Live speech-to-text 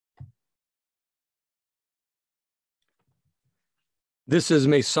This is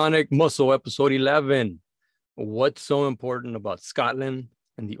Masonic Muscle, episode 11. What's so important about Scotland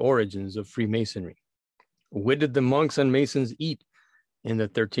and the origins of Freemasonry? What did the monks and Masons eat in the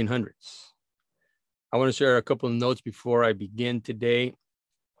 1300s? I want to share a couple of notes before I begin today.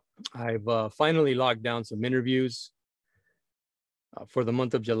 I've finally locked down some interviews for the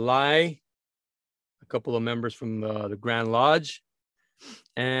month of July, a couple of members from the Grand Lodge,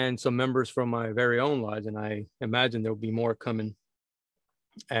 and some members from my very own lodge, and I imagine there'll be more coming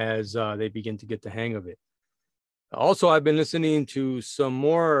as they begin to get the hang of it. Also, I've been listening to some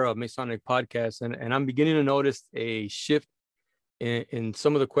more Masonic podcasts, and I'm beginning to notice a shift in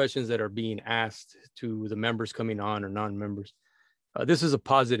some of the questions that are being asked to the members coming on or non-members. This is a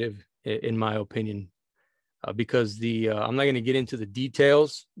positive, in my opinion, because I'm not going to get into the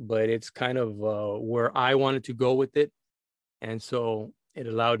details, but it's kind of where I wanted to go with it. And so it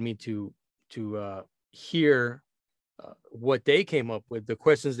allowed me to hear what they came up with, the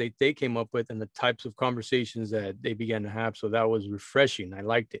questions they came up with, and the types of conversations that they began to have. So that was refreshing. I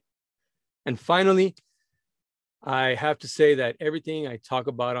liked it. And finally, I have to say that everything I talk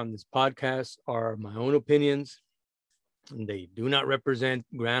about on this podcast are my own opinions, and they do not represent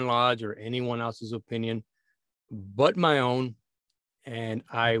Grand Lodge or anyone else's opinion, but my own. And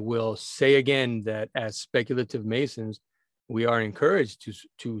I will say again that as speculative Masons, we are encouraged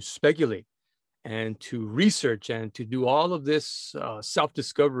to speculate and to research and to do all of this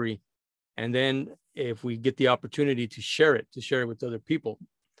self-discovery. And then if we get the opportunity to share it with other people.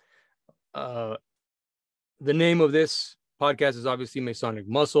 The name of this podcast is obviously Masonic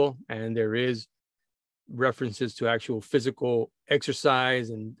Muscle, and there is references to actual physical exercise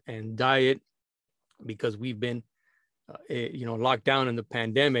and diet, because we've been locked down in the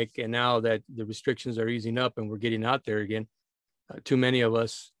pandemic, and now that the restrictions are easing up and we're getting out there again, too many of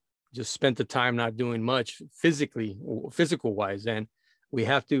us just spent the time not doing much physical wise, and we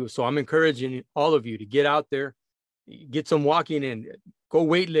have to. So I'm encouraging all of you to get out there, get some walking in, go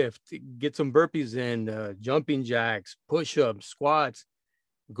weightlift, get some burpees in, jumping jacks, push-ups, squats,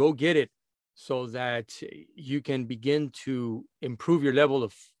 go get it, so that you can begin to improve your level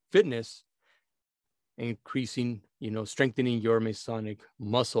of fitness, increasing, strengthening your Masonic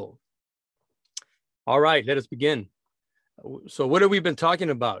muscle. All right, let us begin. So what have we been talking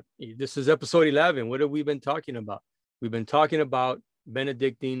about? This is episode 11. What have we been talking about? We've been talking about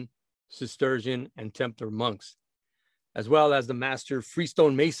Benedictine, Cistercian, and Templar monks, as well as the master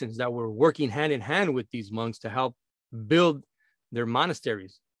Freestone Masons that were working hand in hand with these monks to help build their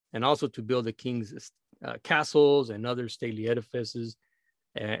monasteries, and also to build the king's castles and other stately edifices,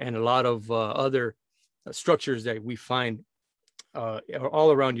 and a lot of other structures that we find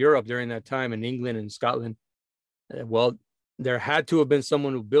all around Europe during that time, in England and Scotland. Well, there had to have been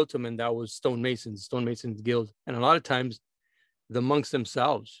someone who built them, and that was Stonemasons Guild. And a lot of times the monks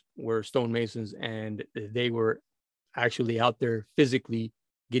themselves were stonemasons, and they were actually out there physically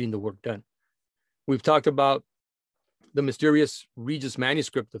getting the work done. We've talked about the mysterious Regius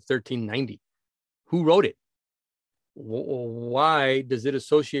manuscript of 1390. Who wrote it? Why does it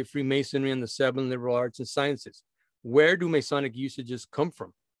associate Freemasonry and the 7 liberal arts and sciences? Where do Masonic usages come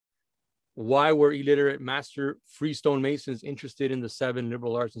from? Why were illiterate master Freestone Masons interested in the 7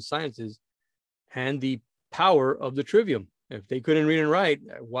 liberal arts and sciences and the power of the trivium? If they couldn't read and write,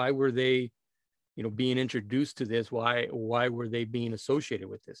 why were they, being introduced to this? Why were they being associated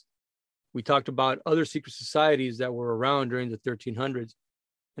with this? We talked about other secret societies that were around during the 1300s.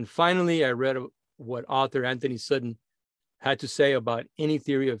 And finally, I read what author Anthony Sutton had to say about any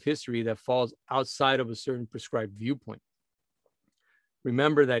theory of history that falls outside of a certain prescribed viewpoint.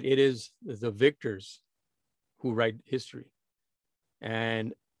 Remember that it is the victors who write history,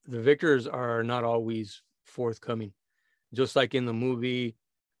 and the victors are not always forthcoming. Just like in the movie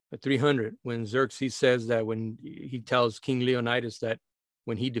 300, when Xerxes says that, when he tells King Leonidas that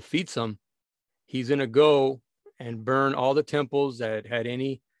when he defeats him, he's going to go and burn all the temples that had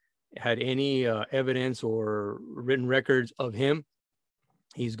any evidence or written records of him.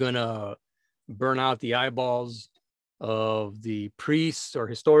 He's going to burn out the eyeballs of the priests or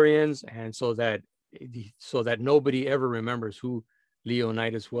historians, and so that nobody ever remembers who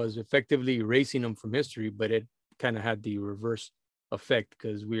Leonidas was, effectively erasing him from history. But it kind of had the reverse effect,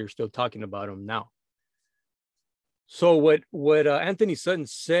 because we are still talking about him now. So what Anthony Sutton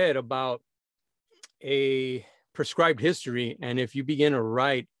said about a prescribed history, and if you begin to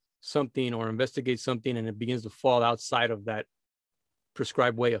write something or investigate something and it begins to fall outside of that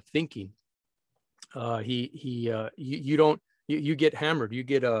prescribed way of thinking, you get hammered, you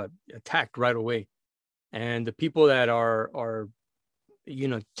get attacked right away. And the people that are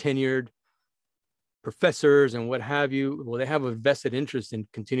tenured professors and what have you, well, they have a vested interest in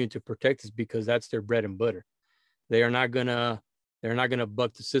continuing to protect us because that's their bread and butter. They're not gonna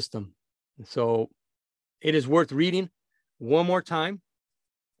buck the system. So it is worth reading one more time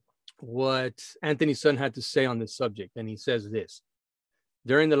what Anthony Sun had to say on this subject. And he says this: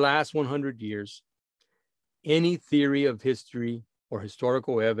 during the last 100 years, any theory of history or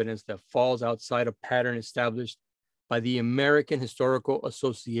historical evidence that falls outside a pattern established by the American Historical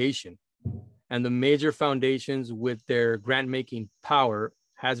Association and the major foundations with their grant-making power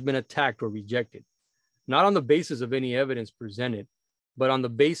has been attacked or rejected, not on the basis of any evidence presented, but on the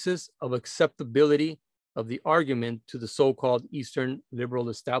basis of acceptability of the argument to the so-called Eastern liberal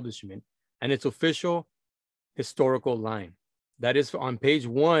establishment and its official historical line. That is on page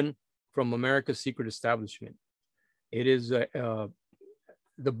 1 from America's Secret Establishment. It is, the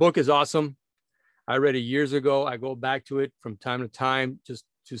book is awesome. I read it years ago. I go back to it from time to time just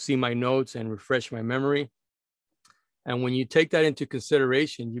to see my notes and refresh my memory. And when you take that into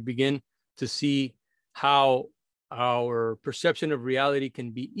consideration, you begin to see how our perception of reality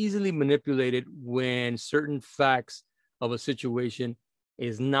can be easily manipulated when certain facts of a situation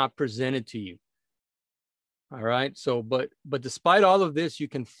is not presented to you. All right. So, but despite all of this, you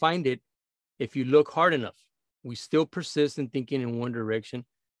can find it if you look hard enough. We still persist in thinking in one direction,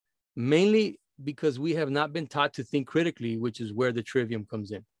 mainly because we have not been taught to think critically, which is where the trivium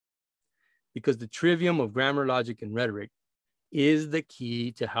comes in. Because the trivium of grammar, logic, and rhetoric is the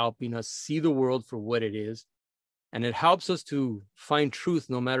key to helping us see the world for what it is. And it helps us to find truth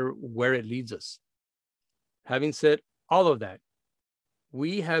no matter where it leads us. Having said all of that,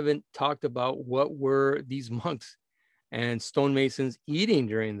 we haven't talked about what were these monks and stonemasons eating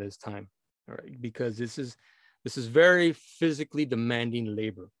during this time, all right? Because this is very physically demanding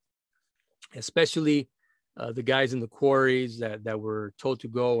labor, especially the guys in the quarries that were told to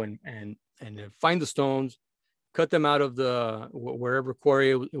go and find the stones, cut them out of the wherever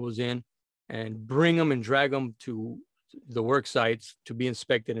quarry it was in, and bring them and drag them to the work sites to be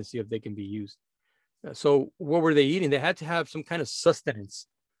inspected and see if they can be used. So what were they eating? They had to have some kind of sustenance,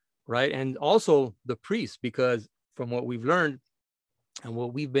 right? And also the priests, because from what we've learned and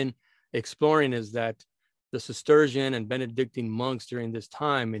what we've been exploring is that the Cistercian and Benedictine monks during this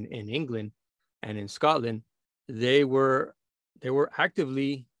time in England and in Scotland, they were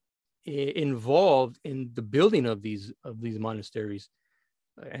actively involved in the building of these monasteries.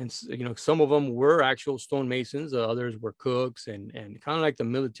 And you know, some of them were actual stonemasons, others were cooks, and kind of like the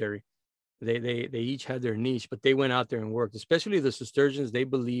military. They each had their niche, but they went out there and worked. Especially the Cistercians, they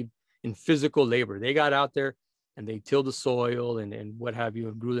believed in physical labor. They got out there and they tilled the soil and what have you,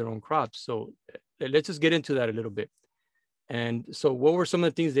 and grew their own crops. So let's just get into that a little bit. And so what were some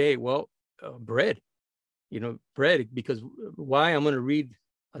of the things they ate? Well, bread, you know, bread, because why? I'm going to read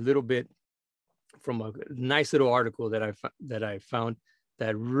a little bit from a nice little article that I found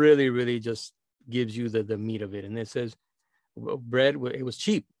that really just gives you the meat of it. And it says, well, bread, it was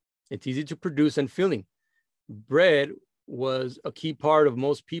cheap. It's easy to produce and filling. Bread was a key part of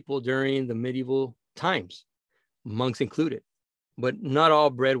most people during the medieval times, monks included, but not all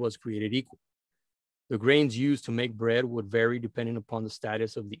bread was created equal. The grains used to make bread would vary depending upon the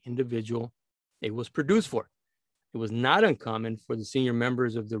status of the individual it was produced for. It was not uncommon for the senior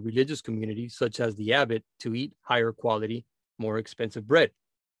members of the religious community, such as the abbot, to eat higher quality, more expensive bread.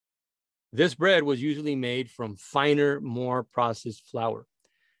 This bread was usually made from finer, more processed flour.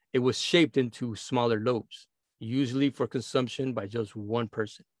 It was shaped into smaller loaves, usually for consumption by just one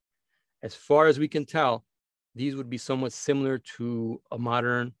person. As far as we can tell, these would be somewhat similar to a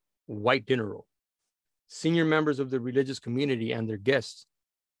modern white dinner roll. Senior members of the religious community and their guests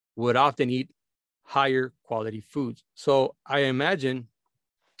would often eat higher quality foods. So I imagine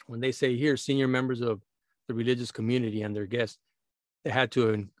when they say here, senior members of the religious community and their guests, they had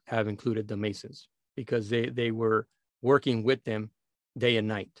to have included the Masons because they were working with them day and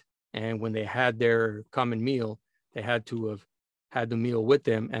night. And when they had their common meal, they had to have had the meal with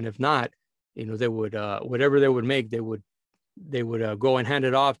them. And if not, you know, they would, whatever they would make, they would go and hand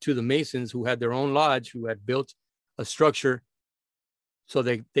it off to the Masons who had their own lodge, who had built a structure so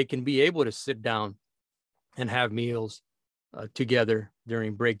they can be able to sit down and have meals together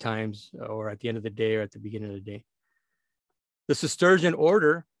during break times or at the end of the day or at the beginning of the day. The Cistercian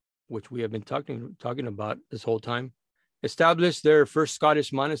order, which we have been talking about this whole time, established their first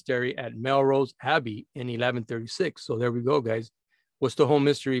Scottish monastery at Melrose Abbey in 1136. So there we go, guys. What's the whole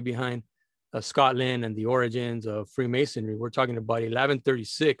mystery behind Scotland and the origins of Freemasonry? We're talking about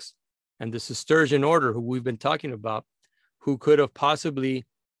 1136 and the Cistercian order, who we've been talking about, who could have possibly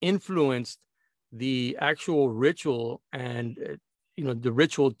influenced the actual ritual and, you know, the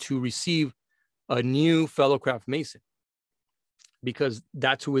ritual to receive a new fellow craft mason, because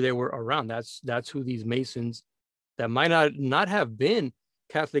that's who they were around. That's who these masons that might not have been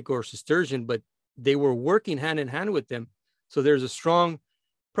Catholic or Cistercian, but they were working hand in hand with them. So there's a strong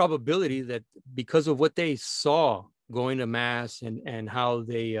probability that because of what they saw going to mass and how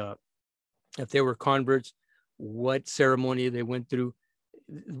they, if they were converts, what ceremony they went through,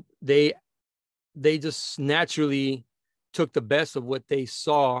 they just naturally took the best of what they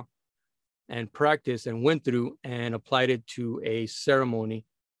saw and practiced and went through and applied it to a ceremony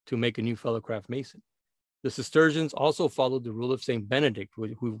to make a new fellow craft mason. The Cistercians also followed the rule of Saint Benedict,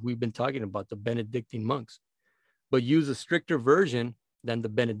 who we've been talking about, the Benedictine monks, but used a stricter version than the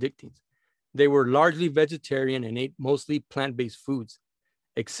Benedictines. They were largely vegetarian and ate mostly plant-based foods.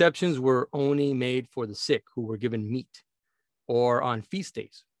 Exceptions were only made for the sick who were given meat, or on feast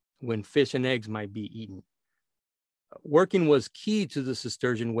days when fish and eggs might be eaten. Working was key to the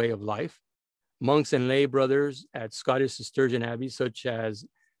Cistercian way of life. Monks and lay brothers at Scottish Cistercian abbeys such as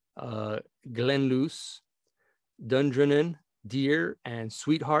Glenluce, Dundrennan, Deer, and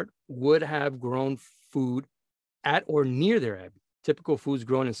Sweetheart would have grown food at or near their abbey. Typical foods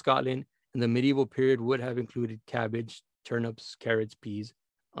grown in Scotland in the medieval period would have included cabbage, turnips, carrots, peas,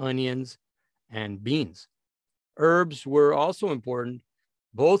 onions, and beans. Herbs were also important,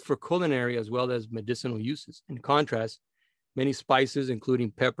 both for culinary as well as medicinal uses. In contrast, many spices, including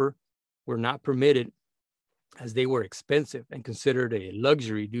pepper, were not permitted as they were expensive and considered a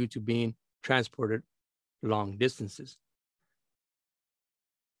luxury due to being transported long distances.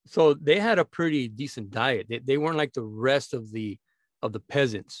 So they had a pretty decent diet. They weren't like the rest of the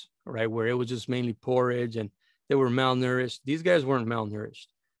peasants, right? Where it was just mainly porridge and they were malnourished. These guys weren't malnourished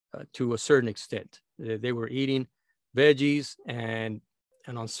to a certain extent. They were eating veggies and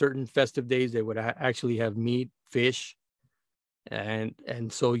on certain festive days, they would actually have meat, fish. And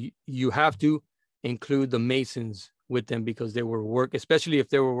so you have to include the Masons with them because they were especially if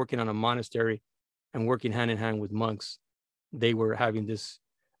they were working on a monastery and working hand in hand with monks, they were having this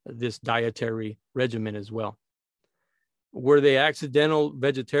dietary regimen as well. Were they accidental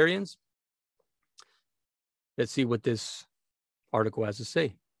vegetarians? Let's see what this article has to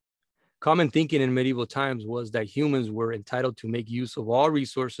say. Common thinking in medieval times was that humans were entitled to make use of all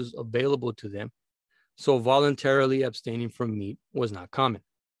resources available to them, so voluntarily abstaining from meat was not common.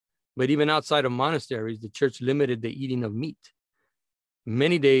 But even outside of monasteries, the church limited the eating of meat.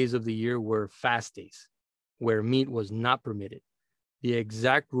 Many days of the year were fast days, where meat was not permitted. The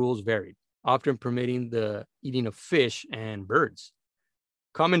exact rules varied, often permitting the eating of fish and birds.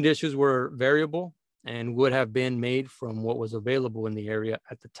 Common dishes were variable and would have been made from what was available in the area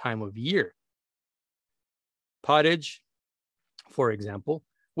at the time of year. Pottage, for example,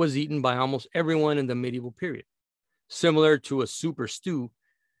 was eaten by almost everyone in the medieval period. Similar to a soup or stew,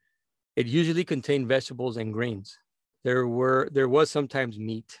 it usually contained vegetables and grains. There was sometimes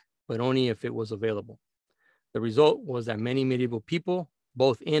meat, but only if it was available. The result was that many medieval people,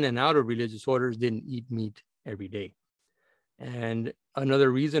 both in and out of religious orders, didn't eat meat every day. And another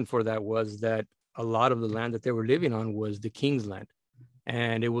reason for that was that a lot of the land that they were living on was the king's land.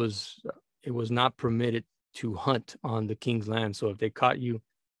 And it was not permitted to hunt on the king's land. So if they caught you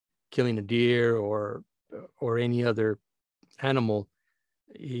killing a deer or any other animal,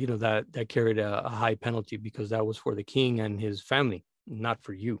 you know, that carried a high penalty because that was for the king and his family, not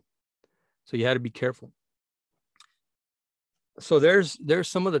for you. So you had to be careful. So there's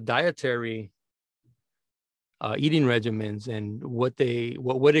some of the dietary eating regimens and what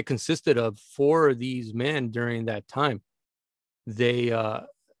it consisted of for these men during that time. They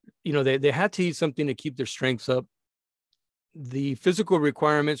they had to eat something to keep their strengths up. The physical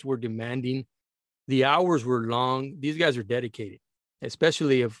requirements were demanding. The hours were long. These guys are dedicated,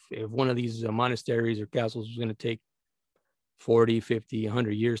 especially if one of these monasteries or castles was going to take 40, 50,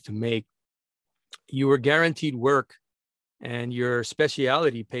 100 years to make. You were guaranteed work and your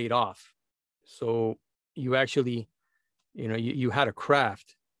speciality paid off. So you actually, you had a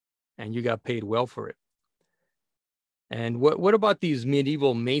craft and you got paid well for it. And what about these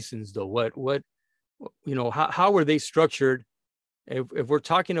medieval Masons though? How were they structured? If we're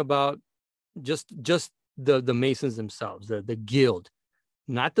talking about just the Masons themselves, the guild,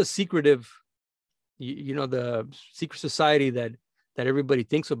 not the secretive, the secret society that everybody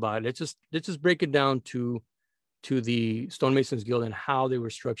thinks about. Let's just break it down to the Stonemasons Guild and how they were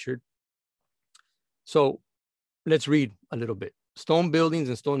structured. So let's read a little bit. Stone buildings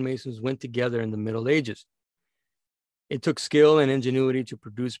and stonemasons went together in the Middle Ages. It took skill and ingenuity to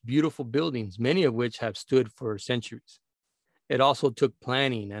produce beautiful buildings, many of which have stood for centuries. It also took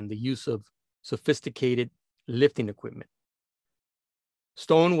planning and the use of sophisticated lifting equipment.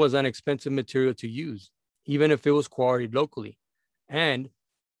 Stone was an expensive material to use, even if it was quarried locally, and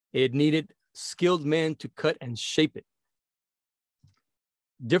it needed skilled men to cut and shape it.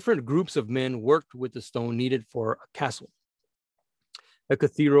 Different groups of men worked with the stone needed for a castle, a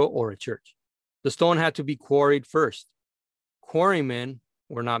cathedral, or a church. The stone had to be quarried first. Quarrymen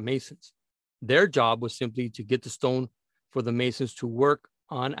were not masons. Their job was simply to get the stone for the masons to work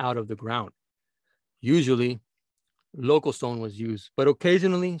on out of the ground. Usually, local stone was used, but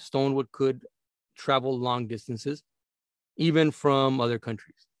occasionally stone could travel long distances, even from other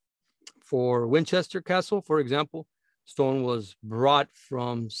countries. For Winchester Castle, for example, stone was brought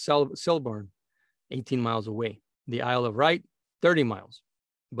from Selborne, 18 miles away, the Isle of Wight, 30 miles,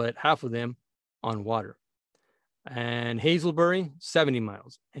 but half of them on water, and Hazelbury, 70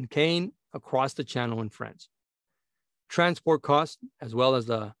 miles, and Caen across the channel in France. Transport costs, as well as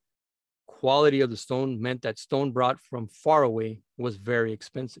the quality of the stone, meant that stone brought from far away was very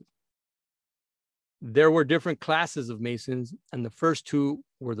expensive. There were different classes of masons, and the first two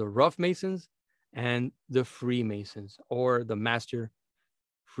were the rough masons and the Freemasons, or the master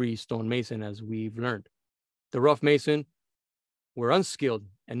free stone mason, as we've learned. The rough mason were unskilled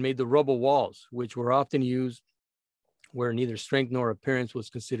and made the rubble walls, which were often used where neither strength nor appearance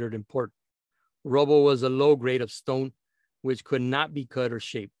was considered important. Rubble was a low grade of stone which could not be cut or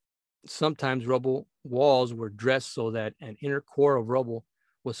shaped. Sometimes rubble walls were dressed so that an inner core of rubble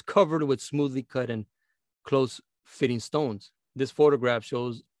was covered with smoothly cut and close-fitting stones. This photograph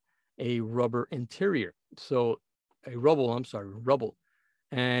shows a rubble interior. So rubble.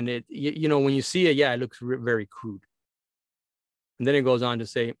 And it, when you see it, yeah, it looks very crude. And then it goes on to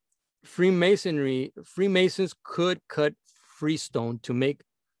say, Freemasons could cut freestone to make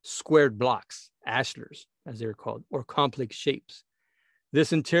squared blocks, ashlars, as they're called, or complex shapes.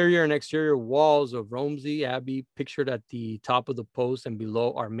 This interior and exterior walls of Romsey Abbey, pictured at the top of the post and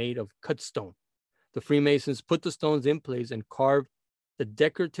below, are made of cut stone. The Freemasons put the stones in place and carved the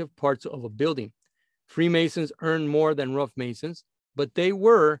decorative parts of a building. Freemasons earned more than rough masons, but they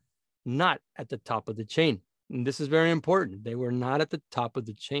were not at the top of the chain. And this is very important. They were not at the top of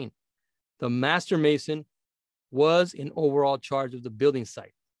the chain. The master mason was in overall charge of the building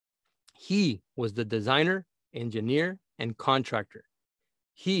site. He was the designer, engineer, and contractor.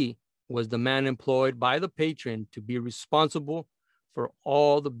 He was the man employed by the patron to be responsible for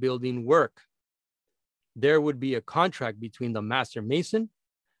all the building work. There would be a contract between the master mason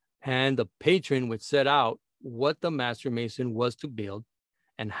and the patron, which set out what the master mason was to build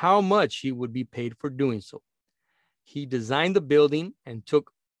and how much he would be paid for doing so. He designed the building and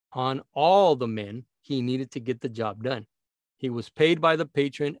took on all the men he needed to get the job done. He was paid by the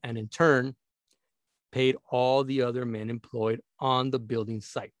patron and in turn paid all the other men employed on the building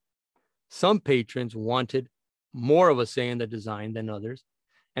site. Some patrons wanted more of a say in the design than others,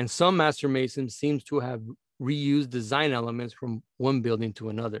 and some master masons seems to have reused design elements from one building to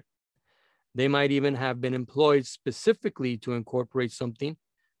another. They might even have been employed specifically to incorporate something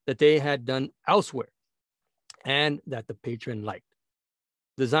that they had done elsewhere and that the patron liked.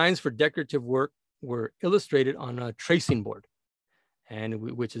 Designs for decorative work were illustrated on a tracing board, and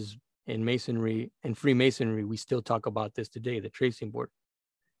which is in masonry and Freemasonry, we still talk about this today, the tracing board.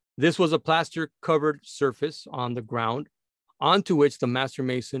 This was a plaster covered surface on the ground onto which the master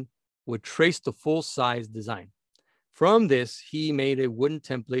mason would trace the full size design. From this, he made a wooden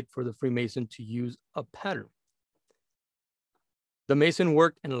template for the Freemason to use a pattern. The mason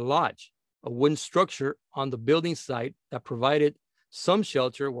worked in a lodge, a wooden structure on the building site that provided some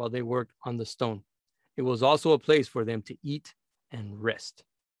shelter while they worked on the stone. It was also a place for them to eat and rest.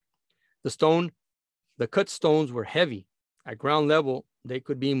 The cut stones were heavy. At ground level, they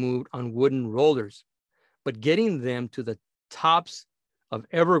could be moved on wooden rollers, but getting them to the tops of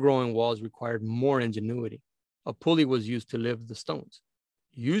ever-growing walls required more ingenuity. A pulley was used to lift the stones.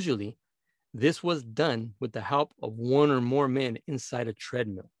 Usually, this was done with the help of one or more men inside a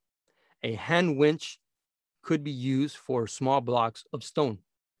treadmill. A hand winch could be used for small blocks of stone.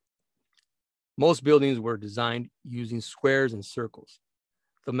 Most buildings were designed using squares and circles.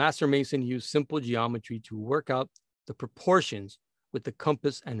 The master mason used simple geometry to work out the proportions with the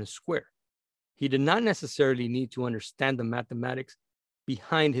compass and a square. He did not necessarily need to understand the mathematics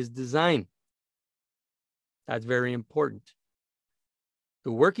behind his design. That's very important.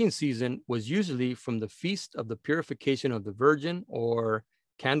 The working season was usually from the Feast of the Purification of the Virgin, or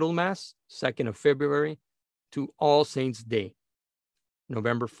Candlemas, 2nd of February, to All Saints' Day,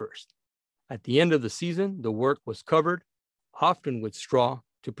 November 1st. At the end of the season, the work was covered, often with straw,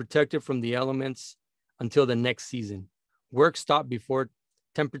 to protect it from the elements until the next season. Work stopped before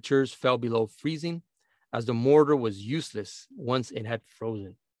temperatures fell below freezing, as the mortar was useless once it had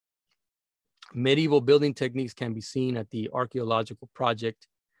frozen. Medieval building techniques can be seen at the archaeological project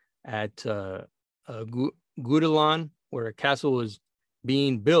at Gudelon, where a castle was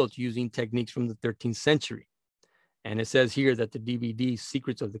being built using techniques from the 13th century. And it says here that the DVD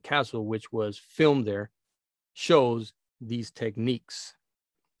Secrets of the Castle, which was filmed there, shows these techniques.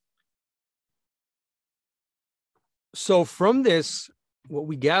 So from this, what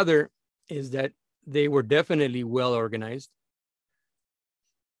we gather is that they were definitely well organized,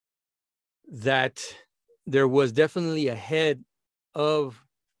 that there was definitely a head of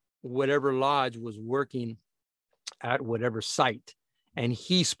whatever lodge was working at whatever site. And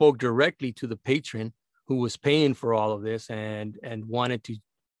he spoke directly to the patron who was paying for all of this and wanted to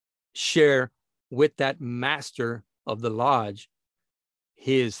share with that master of the lodge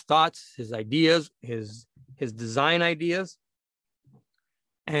his thoughts, his ideas, his design ideas.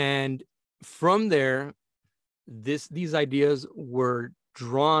 And from there, these ideas were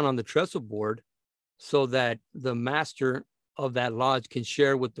drawn on the trestle board so that the master of that lodge can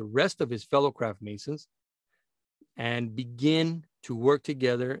share with the rest of his fellow craft masons and begin to work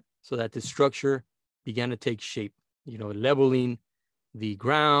together so that the structure began to take shape, leveling the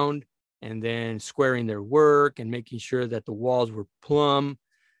ground and then squaring their work and making sure that the walls were plumb,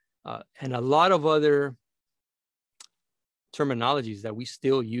 and a lot of other terminologies that we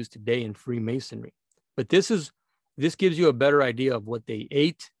still use today in Freemasonry. But this gives you a better idea of what they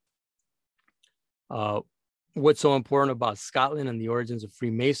ate, what's so important about Scotland and the origins of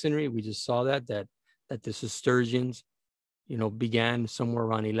Freemasonry. We just saw that the Cistercians, began somewhere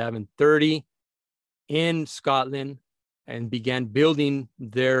around 1130 in Scotland and began building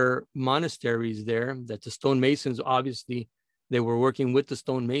their monasteries there, that the stonemasons, obviously, they were working with the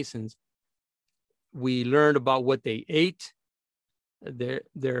stonemasons. We learned about what they ate.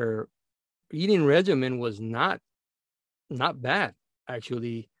 Their eating regimen was not bad,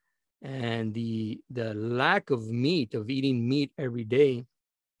 actually. And the lack of meat, of eating meat every day,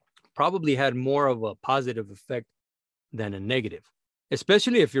 probably had more of a positive effect than a negative,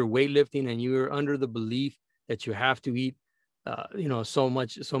 especially if you're weightlifting and you're under the belief that you have to eat,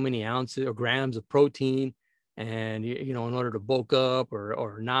 so many ounces or grams of protein, and in order to bulk up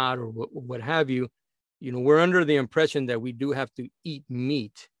or not, or what have you. We're under the impression that we do have to eat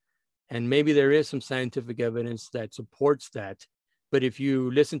meat, and maybe there is some scientific evidence that supports that. But if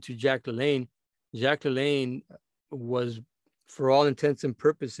you listen to Jack LaLanne was, for all intents and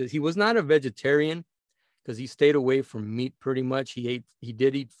purposes, he was not a vegetarian because he stayed away from meat pretty much. He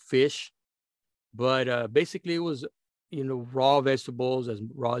did eat fish, but basically it was, raw vegetables, as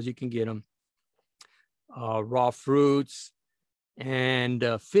raw as you can get them, raw fruits, and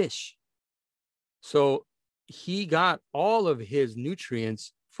fish. So he got all of his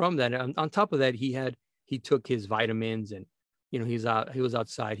nutrients from that. On top of that, he took his vitamins, and he was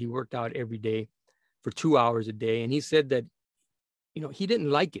outside. He worked out every day for 2 hours a day, and he said that he didn't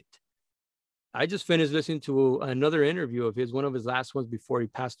like it. I just finished listening to another interview of his, one of his last ones before he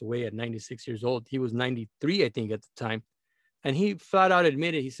passed away at 96 years old. He was 93, I think, at the time. And he flat out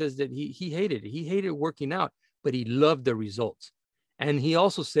admitted, he says that he hated it. He hated working out, but he loved the results. And he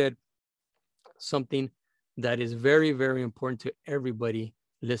also said something that is very, very important to everybody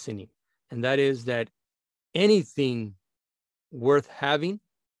listening. And that is that anything worth having,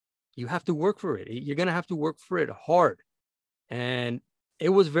 you have to work for it. You're going to have to work for it hard. And it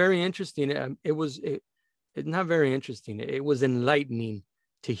was very interesting. It was not very interesting. It was enlightening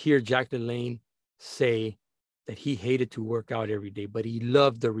to hear Jack LaLanne say that he hated to work out every day, but he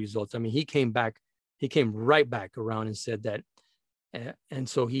loved the results. I mean, he came right back around and said that. And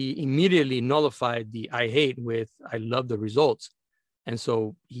so he immediately nullified the I hate with I love the results. And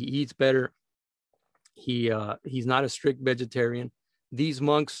so he eats better. He's not a strict vegetarian. These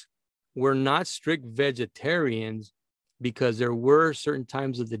monks were not strict vegetarians because there were certain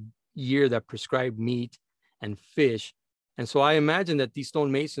times of the year that prescribed meat and fish. And so I imagine that these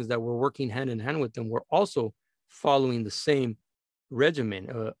stonemasons that were working hand in hand with them were also following the same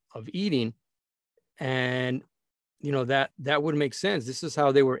regimen of eating. And, that would make sense. This is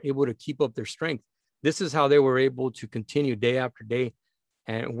how they were able to keep up their strength. This is how they were able to continue day after day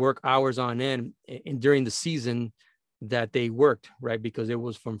and work hours on end during the season that they worked, right? Because it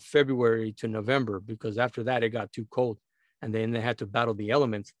was from February to November, because after that, it got too cold. And then they had to battle the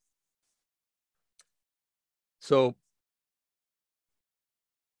elements. So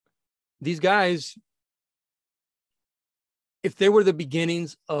these guys, if they were the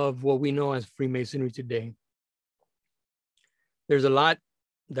beginnings of what we know as Freemasonry today, there's a lot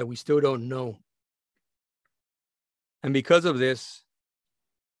that we still don't know. And because of this,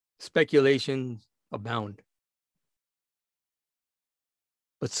 speculation abound.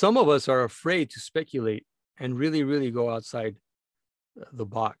 But some of us are afraid to speculate and really, really go outside the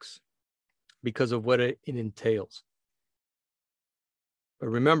box because of what it entails. But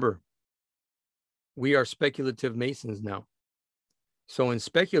remember, we are speculative Masons now. So in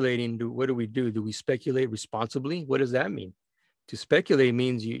speculating, what do we do? Do we speculate responsibly? What does that mean? To speculate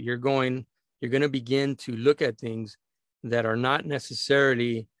means you're going to begin to look at things that are not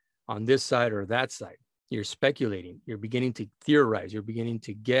necessarily on this side or that side. You're speculating. You're beginning to theorize. You're beginning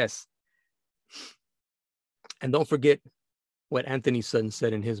to guess. And don't forget what Anthony Sutton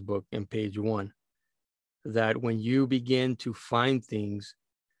said in his book in page 1, that when you begin to find things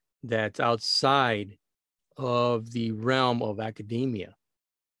that's outside of the realm of academia,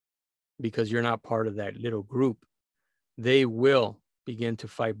 because you're not part of that little group, they will begin to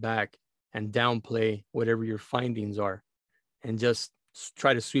fight back and downplay whatever your findings are and just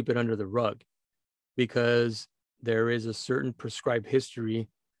try to sweep it under the rug, because there is a certain prescribed history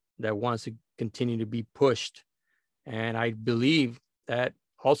that wants to continue to be pushed. And I believe that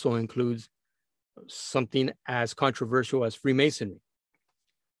also includes something as controversial as Freemasonry.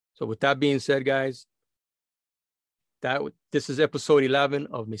 So with that being said, guys, this is episode 11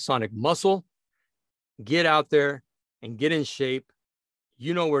 of Masonic Muscle. Get out there and get in shape.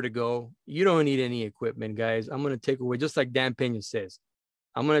 You know where to go. You don't need any equipment, guys. I'm going to take away, just like Dan Pena says,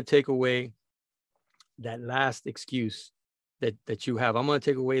 I'm going to take away that last excuse that you have. I'm going to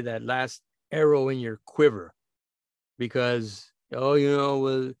take away that last arrow in your quiver because, well,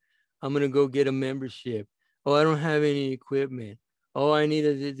 I'm going to go get a membership. Oh, I don't have any equipment. Oh, I need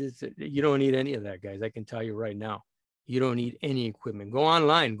this. You don't need any of that, guys. I can tell you right now. You don't need any equipment. Go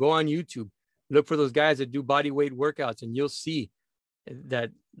online, go on YouTube, look for those guys that do body weight workouts, and you'll see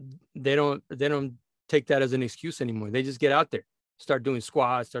that they don't take that as an excuse anymore. They just get out there, start doing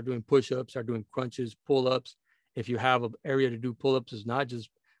squats, start doing push-ups, start doing crunches, pull-ups. If you have an area to do pull-ups, it's not just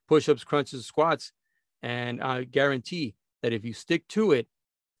push-ups, crunches, squats. And I guarantee that if you stick to it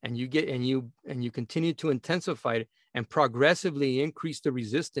and you get and you continue to intensify it and progressively increase the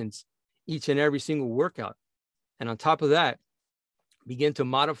resistance each and every single workout, and on top of that, begin to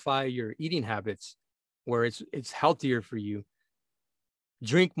modify your eating habits where it's healthier for you.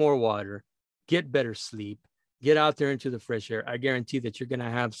 Drink more water, get better sleep, get out there into the fresh air. I guarantee that you're going to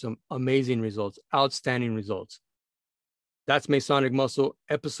have some amazing results, outstanding results. That's Masonic Muscle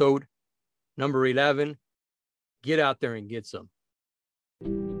episode number 11. Get out there and get some.